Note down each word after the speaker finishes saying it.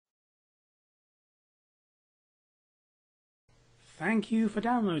Thank you for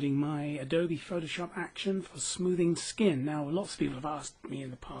downloading my Adobe Photoshop action for smoothing skin. Now, lots of people have asked me in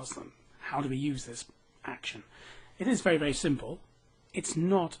the past, how do we use this action? It is very, very simple. It's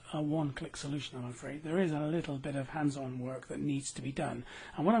not a one-click solution, I'm afraid. There is a little bit of hands-on work that needs to be done.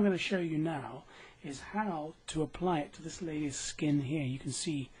 And what I'm going to show you now is how to apply it to this lady's skin here. You can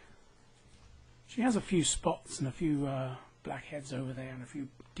see she has a few spots and a few blackheads over there and a few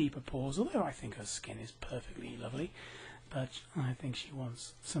deeper pores, although I think her skin is perfectly lovely. But I think she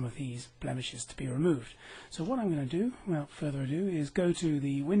wants some of these blemishes to be removed. So what I'm going to do, without further ado, is go to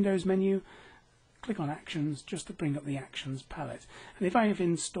the Windows menu, click on Actions, just to bring up the Actions palette. And if I have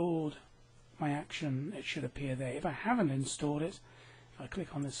installed my action, it should appear there. If I haven't installed it, if I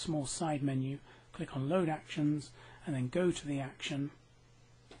click on this small side menu, click on Load Actions, and then go to the action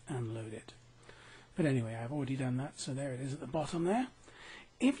and load it. But anyway, I've already done that, so there it is at the bottom there.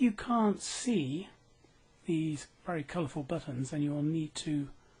 If you can't see these very colourful buttons, then you will need to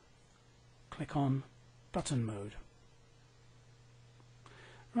click on button mode.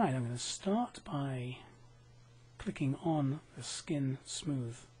 Right, I'm going to start by clicking on the skin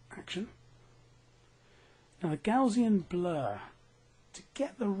smooth action. Now the Gaussian blur, to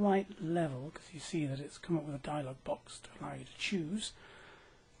get the right level, because you see that it's come up with a dialog box to allow you to choose,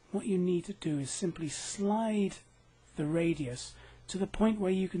 what you need to do is simply slide the radius to the point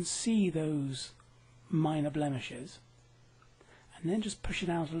where you can see those minor blemishes, and then just push it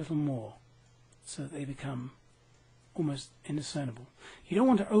out a little more so that they become almost indiscernible. You don't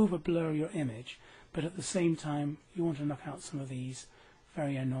want to over blur your image, but at the same time you want to knock out some of these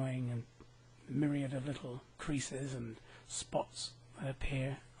very annoying and myriad of little creases and spots that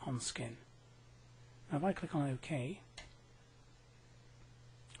appear on skin. Now if I click on OK,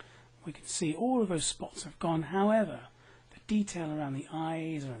 we can see all of those spots have gone. However, the detail around the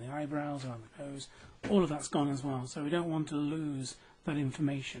eyes, around the eyebrows, around the nose, all of that's gone as well, so we don't want to lose that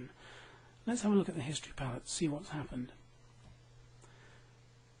information. Let's have a look at the history palette, see what's happened.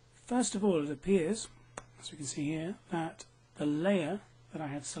 First of all, it appears, as we can see here, that the layer that I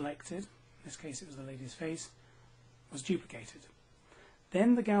had selected, in this case it was the lady's face, was duplicated.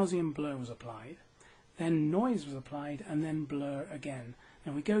 Then the Gaussian blur was applied, then noise was applied, and then blur again.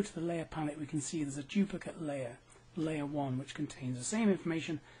 Now we go to the layer palette, we can see there's a duplicate layer, layer 1, which contains the same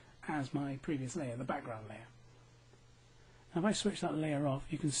information as my previous layer, the background layer. Now if I switch that layer off,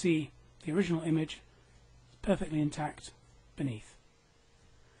 you can see the original image is perfectly intact beneath.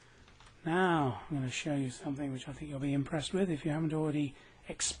 Now I'm going to show you something which I think you'll be impressed with if you haven't already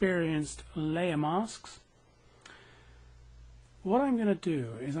experienced layer masks. What I'm going to do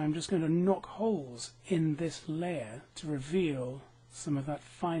is I'm just going to knock holes in this layer to reveal some of that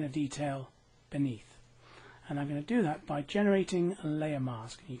finer detail beneath. And I'm going to do that by generating a layer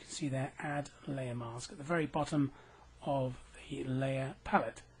mask. You can see there, Add Layer Mask, at the very bottom of the layer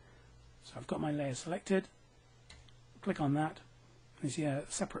palette. So I've got my layer selected, click on that, and you see a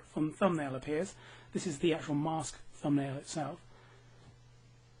separate thumbnail appears. This is the actual mask thumbnail itself.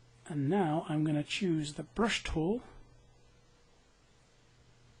 And now I'm going to choose the brush tool,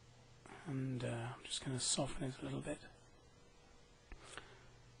 and I'm just going to soften it a little bit.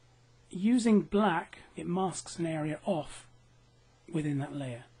 Using black, it masks an area off within that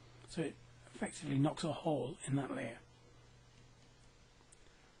layer, so it effectively knocks a hole in that layer.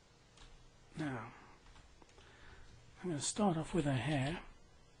 Now, I'm going to start off with her hair.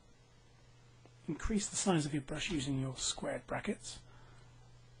 Increase the size of your brush using your squared brackets.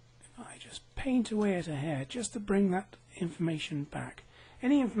 If I just paint away at her hair just to bring that information back.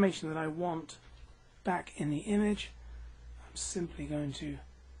 Any information that I want back in the image, I'm simply going to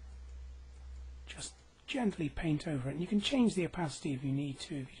just gently paint over it. And you can change the opacity if you need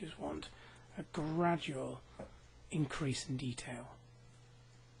to, if you just want a gradual increase in detail.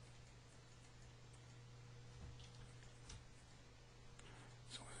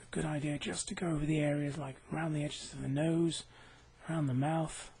 So it's a good idea just to go over the areas like around the edges of the nose, around the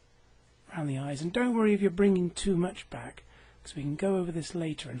mouth, around the eyes. And don't worry if you're bringing too much back, because we can go over this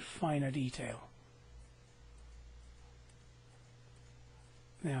later in finer detail.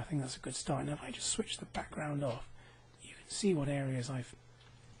 Now I think that's a good start. Now if I just switch the background off, you can see what areas I've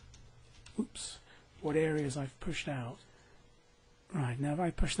pushed out. Right, now if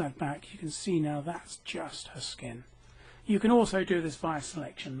I push that back, you can see now that's just her skin. You can also do this via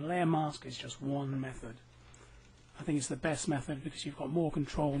selection. Layer mask is just one method. I think it's the best method because you've got more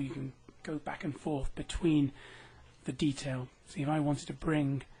control. You can go back and forth between the detail. See, if I wanted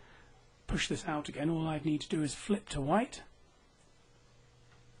to push this out again, all I'd need to do is flip to white.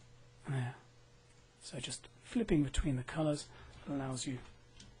 There. So just flipping between the colours allows you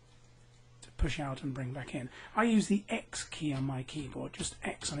to push out and bring back in. I use the X key on my keyboard, just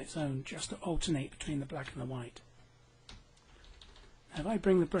X on its own, just to alternate between the black and the white. Now if I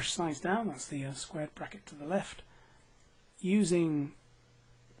bring the brush size down, that's the squared bracket to the left, using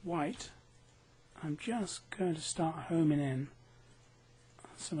white, I'm just going to start homing in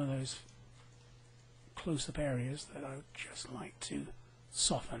on some of those close-up areas that I would just like to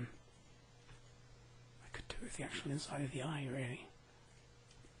soften. I could do it with the actual inside of the eye, really.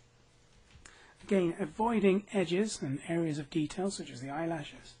 Again, avoiding edges and areas of detail such as the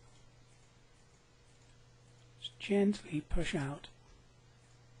eyelashes. Just gently push out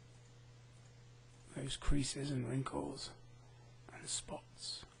those creases and wrinkles and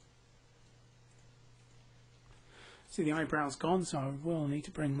spots. See, the eyebrow's gone, so I will need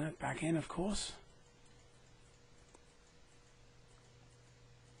to bring that back in, of course.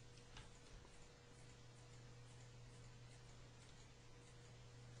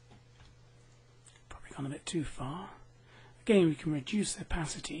 Probably gone a bit too far. Again, we can reduce the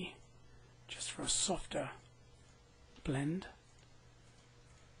opacity just for a softer blend.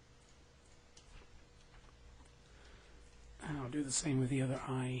 And I'll do the same with the other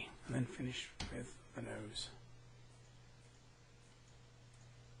eye and then finish with the nose.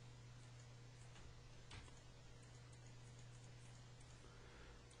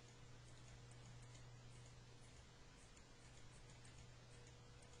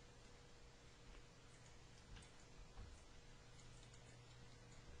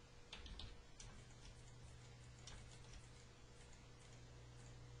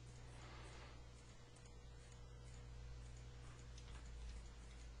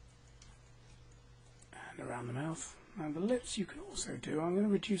 Around the mouth. Now the lips you can also do. I'm going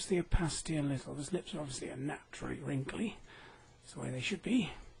to reduce the opacity a little. Those lips obviously are naturally wrinkly. It's the way they should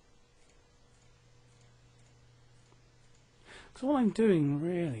be. So all I'm doing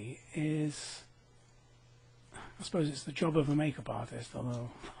really is, I suppose it's the job of a makeup artist, although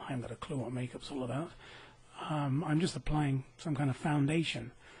I haven't got a clue what makeup's all about. I'm just applying some kind of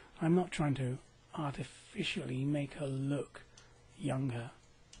foundation. I'm not trying to artificially make her look younger.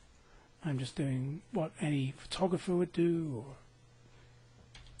 I'm just doing what any photographer would do, or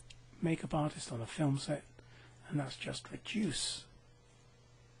makeup artist on a film set, and that's just reduce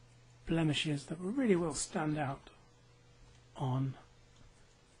blemishes that really will stand out on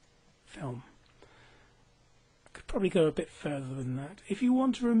film. I could probably go a bit further than that. If you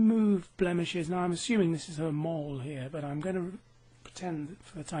want to remove blemishes, now I'm assuming this is a mole here, but I'm going to pretend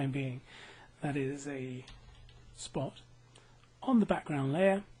for the time being that it is a spot on the background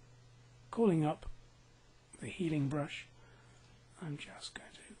layer. Calling up the healing brush, I'm just going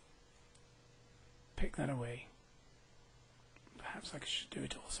to pick that away. Perhaps I should do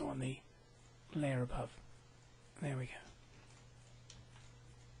it also on the layer above. There we go.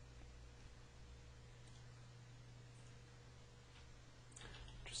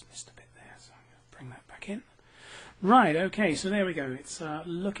 Just missed a bit there, so I'm going to bring that back in. Right, okay, so there we go. It's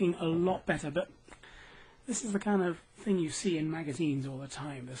looking a lot better, but this is the kind of thing you see in magazines all the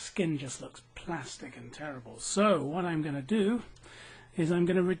time. The skin just looks plastic and terrible. So what I'm going to do is I'm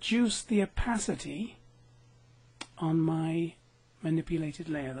going to reduce the opacity on my manipulated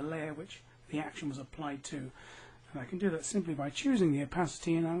layer, the layer which the action was applied to. And I can do that simply by choosing the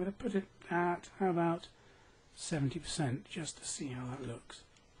opacity, and I'm going to put it at, how about 70%, just to see how that looks.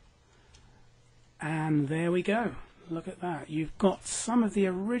 And there we go. Look at that. You've got some of the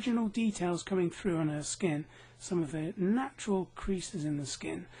original details coming through on her skin, some of the natural creases in the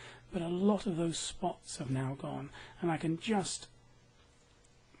skin, but a lot of those spots have now gone, and I can just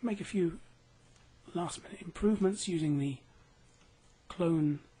make a few last minute improvements using the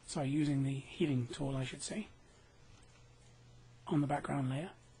using the healing tool, I should say, on the background layer.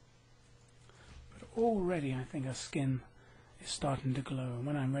 But already I think her skin is starting to glow, and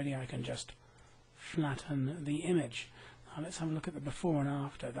when I'm ready I can just flatten the image. Now let's have a look at the before and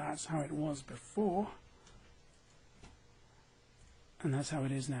after. That's how it was before, and that's how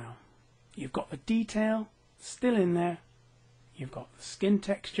it is now. You've got the detail still in there, you've got the skin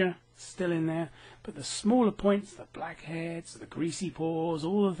texture still in there, but the smaller points, the blackheads, the greasy pores,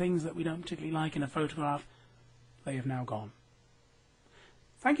 all the things that we don't particularly like in a photograph, they have now gone.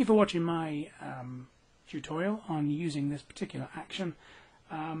 Thank you for watching my tutorial on using this particular action.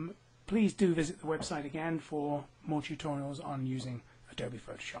 Please do visit the website again for more tutorials on using Adobe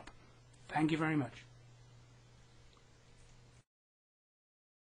Photoshop. Thank you very much.